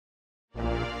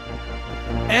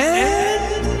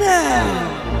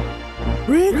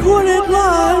Recorded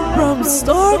live from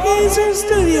Stargazer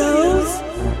Studios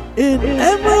in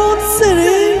Emerald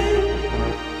City,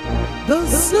 the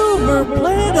Silver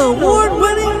Plate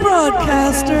Award-winning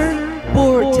broadcaster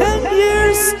for 10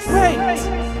 years straight.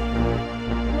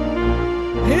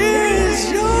 Here is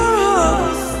your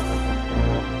host,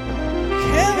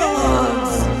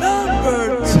 Camelot's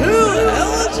 #2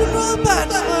 eligible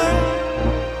bachelor,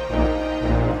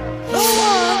 the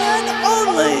one and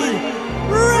only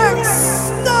Rex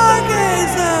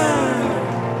Stargazer!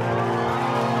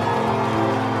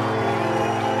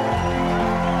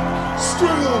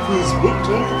 Straight off his book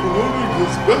tour promoting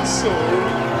his bestseller,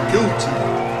 Guilty,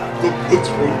 the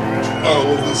Blitzroad Trial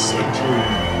of the Century.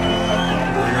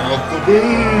 Bring out the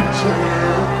big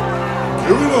chair.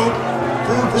 Give it up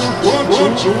for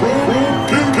Trunchel from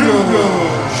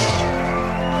Gilgamesh.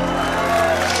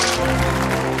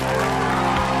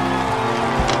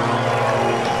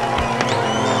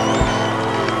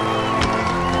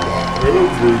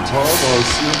 Every time I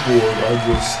see a board, I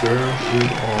just stand in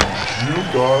awe. You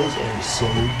guys are so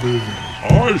big.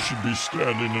 I should be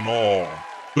standing in awe.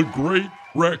 The great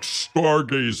Rex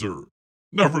Stargazer.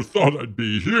 Never thought I'd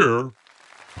be here.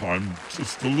 I'm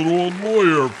just a little old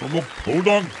lawyer from a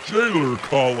podunk jailer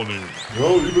colony.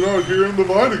 Well, even out here in the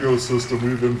Vidigo system,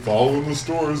 we've been following the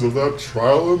stories of that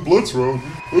trial in Blitzroad.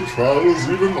 The trial is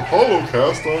even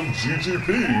holocast on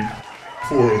GGP.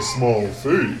 For a small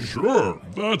fee. Sure,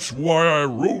 that's why I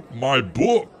wrote my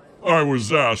book. I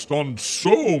was asked on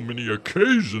so many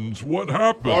occasions what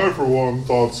happened. I, for one,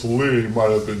 thought Salim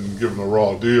might have been given a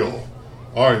raw deal.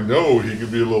 I know he can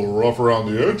be a little rough around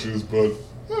the edges, but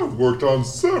I've worked on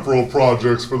several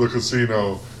projects for the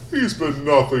casino. He's been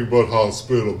nothing but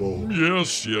hospitable.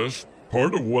 Yes,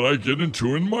 part of what I get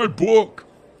into in my book.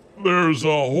 There's a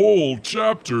whole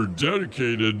chapter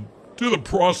dedicated to the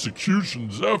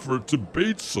prosecution's effort to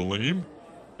bait Salim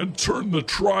and turn the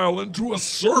trial into a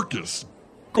circus,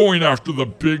 going after the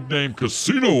big-name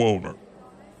casino owner.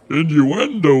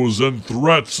 Innuendos and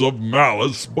threats of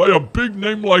malice by a big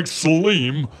name like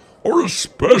Salim are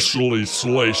especially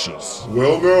salacious.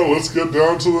 Well, now, let's get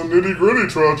down to the nitty-gritty,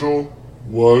 Trunchel.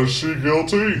 Was she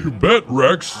guilty? You bet,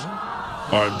 Rex.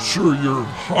 I'm sure your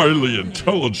highly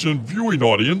intelligent viewing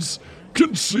audience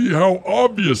can see how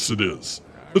obvious it is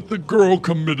that the girl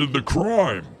committed the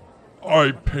crime.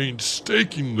 I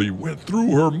painstakingly went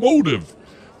through her motive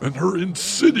and her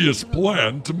insidious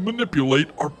plan to manipulate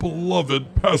our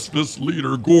beloved pacifist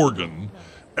leader Gorgon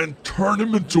and turn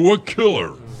him into a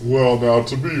killer. Well, now,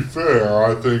 to be fair,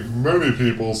 I think many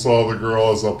people saw the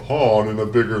girl as a pawn in a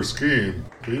bigger scheme.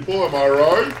 People, am I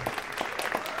right?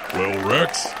 Well,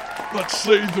 Rex, let's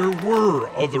say there were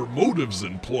other motives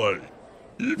in play.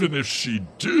 Even if she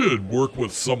did work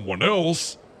with someone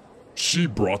else, she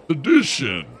brought the dish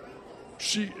in.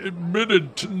 She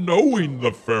admitted to knowing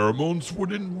the pheromones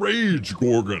would enrage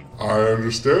Gorgon. I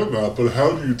understand that, but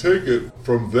how do you take it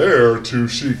from there to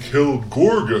she killed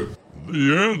Gorgon?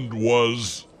 The end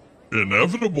was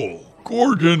inevitable.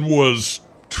 Gorgon was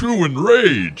too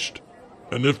enraged.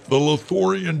 And if the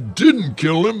Lothorian didn't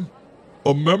kill him,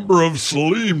 a member of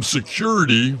Salim's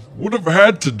security would have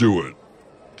had to do it.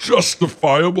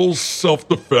 Justifiable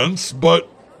self-defense, but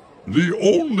the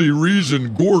only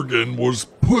reason Gorgon was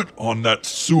put on that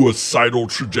suicidal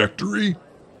trajectory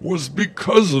was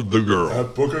because of the girl.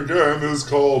 That book again is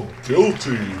called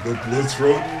Guilty, the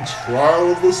Blitzroden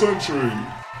Trial of the Century.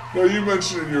 Now, you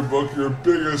mentioned in your book your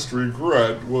biggest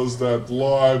regret was that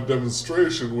live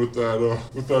demonstration with that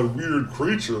weird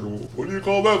creature. What do you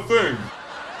call that thing?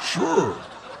 Sure,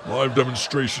 live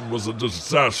demonstration was a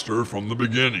disaster from the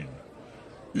beginning.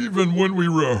 Even when we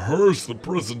rehearsed the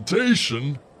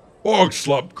presentation,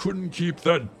 Bogslop couldn't keep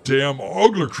that damn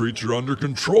ogler creature under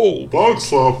control.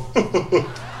 Bogslop?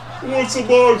 What's a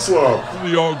Bogslop?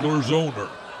 The ogler's owner.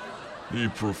 He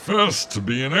professed to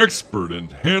be an expert in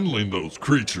handling those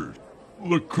creatures.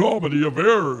 The comedy of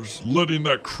errors letting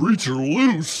that creature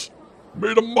loose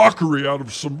made a mockery out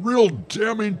of some real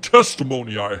damning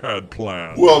testimony I had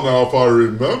planned. Well, now, if I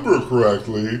remember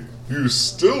correctly, you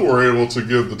still were able to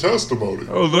give the testimony.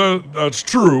 Oh, that's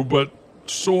true, but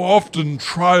so often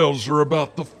trials are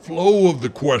about the flow of the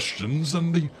questions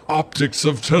and the optics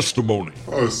of testimony.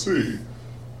 I see.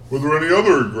 Were there any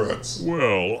other regrets?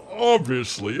 Well,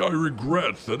 obviously I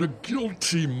regret that a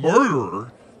guilty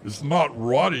murderer is not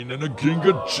rotting in a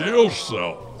Ginga jail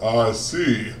cell. I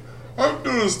see. I've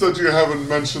noticed that you haven't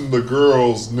mentioned the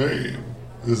girl's name.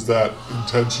 Is that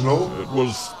intentional? It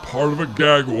was part of a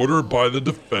gag order by the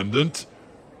defendant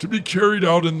to be carried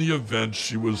out in the event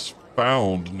she was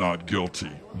found not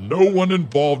guilty. No one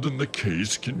involved in the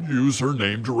case can use her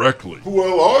name directly.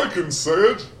 Well, I can say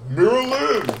it. Mira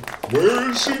Lynn. Where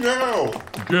is she now?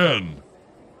 Again,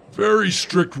 very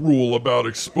strict rule about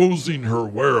exposing her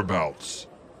whereabouts.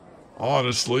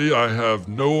 Honestly, I have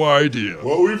no idea.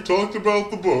 Well, we've talked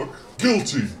about the book.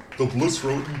 Guilty. The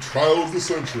Blitzroten Trial of the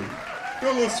Century.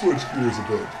 Now let's switch gears a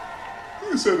bit.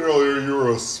 You said earlier you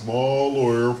were a small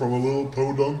lawyer from a little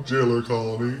podunk jailer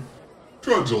colony.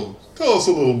 Trudgel, tell us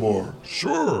a little more.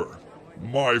 Sure.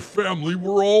 My family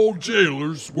were all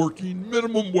jailers working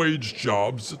minimum wage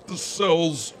jobs at the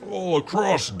cells all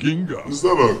across Ginga. Is that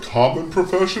a common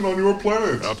profession on your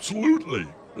planet? Absolutely.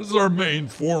 This is our main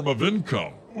form of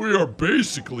income. We are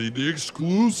basically the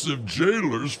exclusive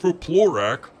jailers for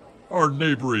Plorak, our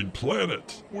neighboring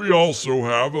planet. We also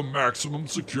have a maximum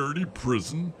security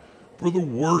prison for the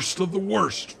worst of the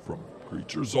worst from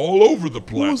creatures all over the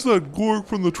planet. What was that Gorg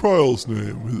from the Trials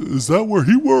name? Is that where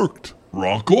he worked?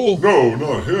 Ronkel? No,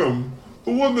 not him.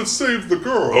 The one that saved the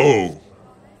girl. Oh,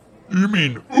 you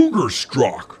mean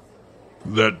Ugerstrak?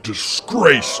 That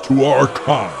disgrace to our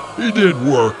kind. He did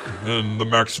work in the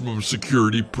maximum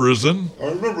security prison. I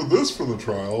remember this from the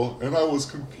trial, and I was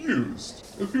confused.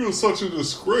 If he was such a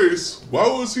disgrace, why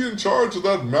was he in charge of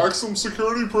that maximum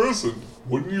security prison?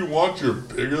 Wouldn't you want your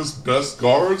biggest, best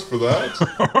guards for that?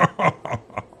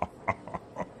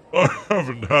 I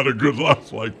haven't had a good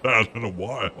laugh like that in a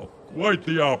while. Quite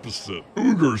the opposite.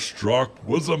 Ugerstrak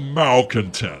was a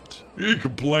malcontent. He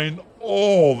complained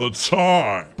all the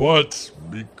time. But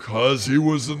because he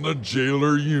was in the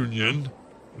jailer union,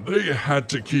 they had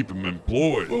to keep him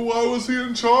employed. But why was he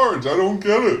in charge? I don't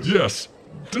get it. Yes,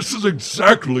 this is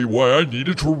exactly why I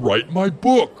needed to write my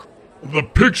book. The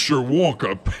picture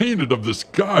Wonka painted of this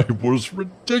guy was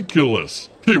ridiculous.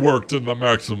 He worked in the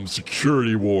maximum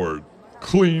security ward,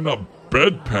 cleaning up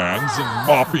bedpans and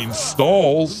mopping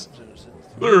stalls.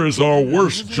 There is our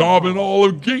worst job in all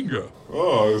of Ginga.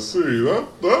 Ah, I see.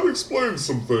 That explains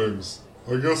some things.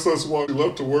 I guess that's why he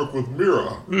left to work with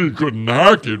Mira. He couldn't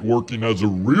hack it working as a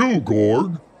real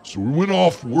Gorg, so he went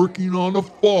off working on a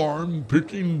farm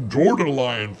picking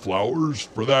dandelion flowers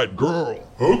for that girl.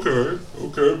 Okay,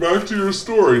 back to your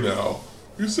story now.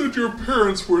 You said your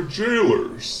parents were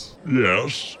jailers.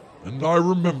 Yes, and I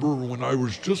remember when I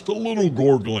was just a little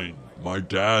Gorgling, my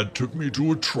dad took me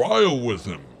to a trial with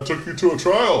him. Took you to a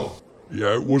trial?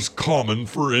 Yeah, it was common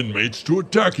for inmates to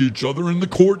attack each other in the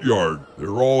courtyard. There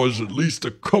are always at least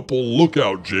a couple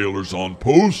lookout jailers on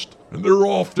post, and they're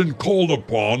often called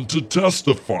upon to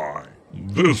testify.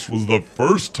 This was the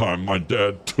first time my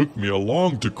dad took me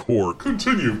along to court.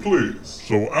 Continue, please.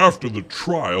 So after the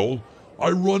trial,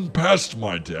 I run past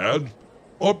my dad,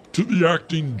 up to the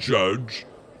acting judge,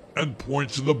 and point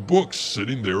to the book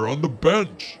sitting there on the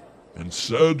bench, and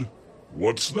said,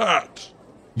 "What's that?"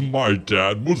 My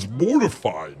dad was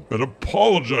mortified and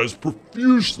apologized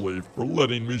profusely for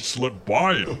letting me slip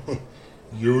by him.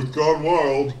 Youth gone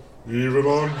wild, even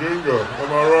on Ginga. Am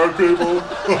I right, people?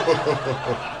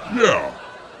 Yeah.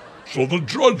 So the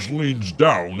judge leans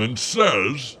down and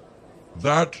says,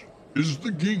 "That is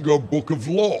the Ginga Book of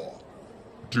Law.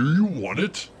 Do you want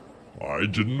it?" I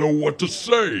didn't know what to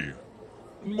say.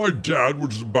 And my dad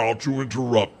was about to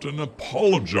interrupt and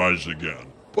apologize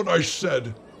again. But I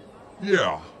said,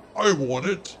 "Yeah, I want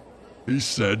it." He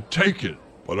said, "Take it,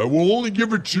 but I will only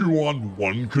give it to you on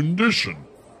one condition."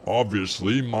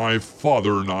 Obviously, my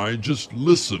father and I just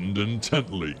listened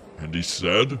intently, and he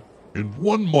said, "In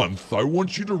 1 month, I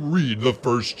want you to read the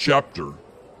first chapter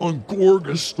on Gorg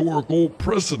historical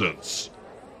precedents,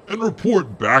 and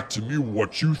report back to me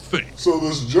what you think." So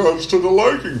this judge took a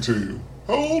liking to you.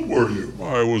 How old were you?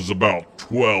 I was about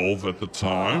 12 at the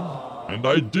time, and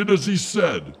I did as he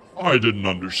said. I didn't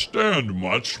understand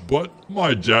much, but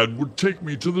my dad would take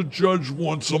me to the judge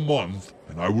once a month,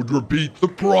 and I would repeat the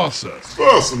process.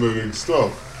 Fascinating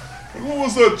stuff. And what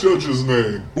was that judge's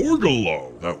name?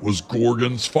 Gorgalo, that was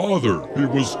Gorgon's father. He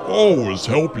was always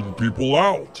helping people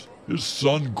out. His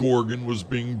son Gorgon was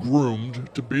being groomed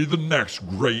to be the next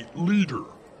great leader.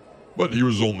 But he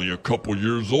was only a couple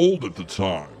years old at the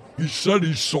time. He said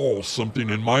he saw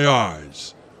something in my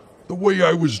eyes, the way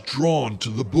I was drawn to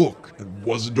the book, and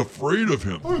wasn't afraid of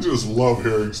him. I just love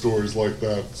hearing stories like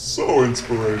that. So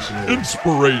inspirational.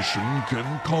 Inspiration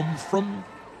can come from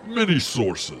many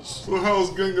sources. So how's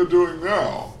Ginga doing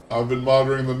now? I've been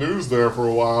monitoring the news there for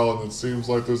a while, and it seems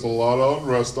like there's a lot of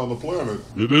unrest on the planet.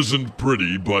 It isn't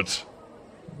pretty, but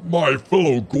my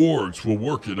fellow Gorgs will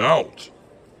work it out.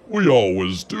 We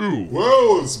always do.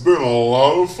 Well, it's been a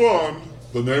lot of fun.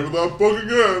 The name of that book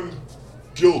again?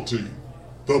 Guilty.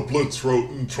 The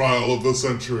Blitzroten Trial of the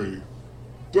Century.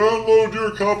 Download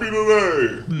your copy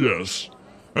today. Yes,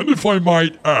 and if I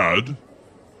might add,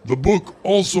 the book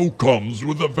also comes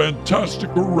with a fantastic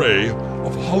array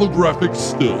of holographic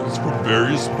stills from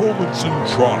various moments in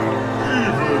trial.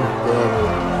 Even better.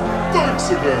 Thanks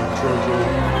again, Treasure.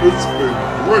 It's been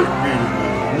great meeting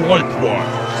you.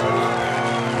 Likewise.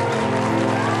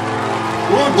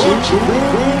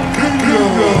 Lunchable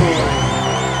Kingdom!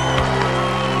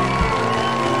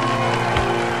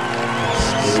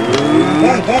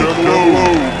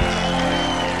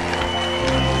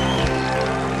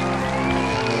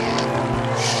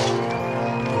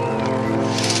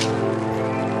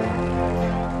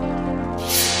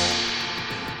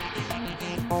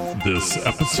 This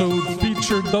episode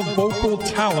featured the vocal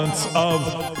talents of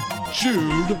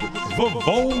Jude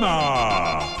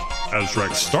Vavona as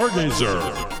Rex Stargazer,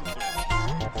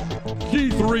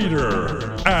 Keith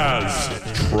Reeder as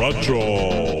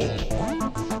Trudgel,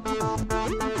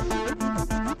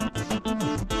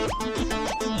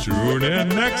 tune in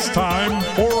next time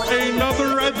for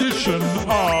another edition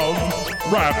of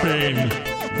Rapping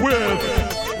with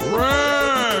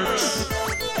Rex.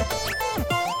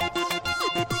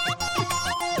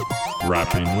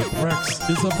 Rapping with Rex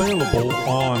is available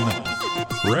on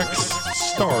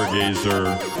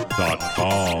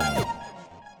RexStargazer.com.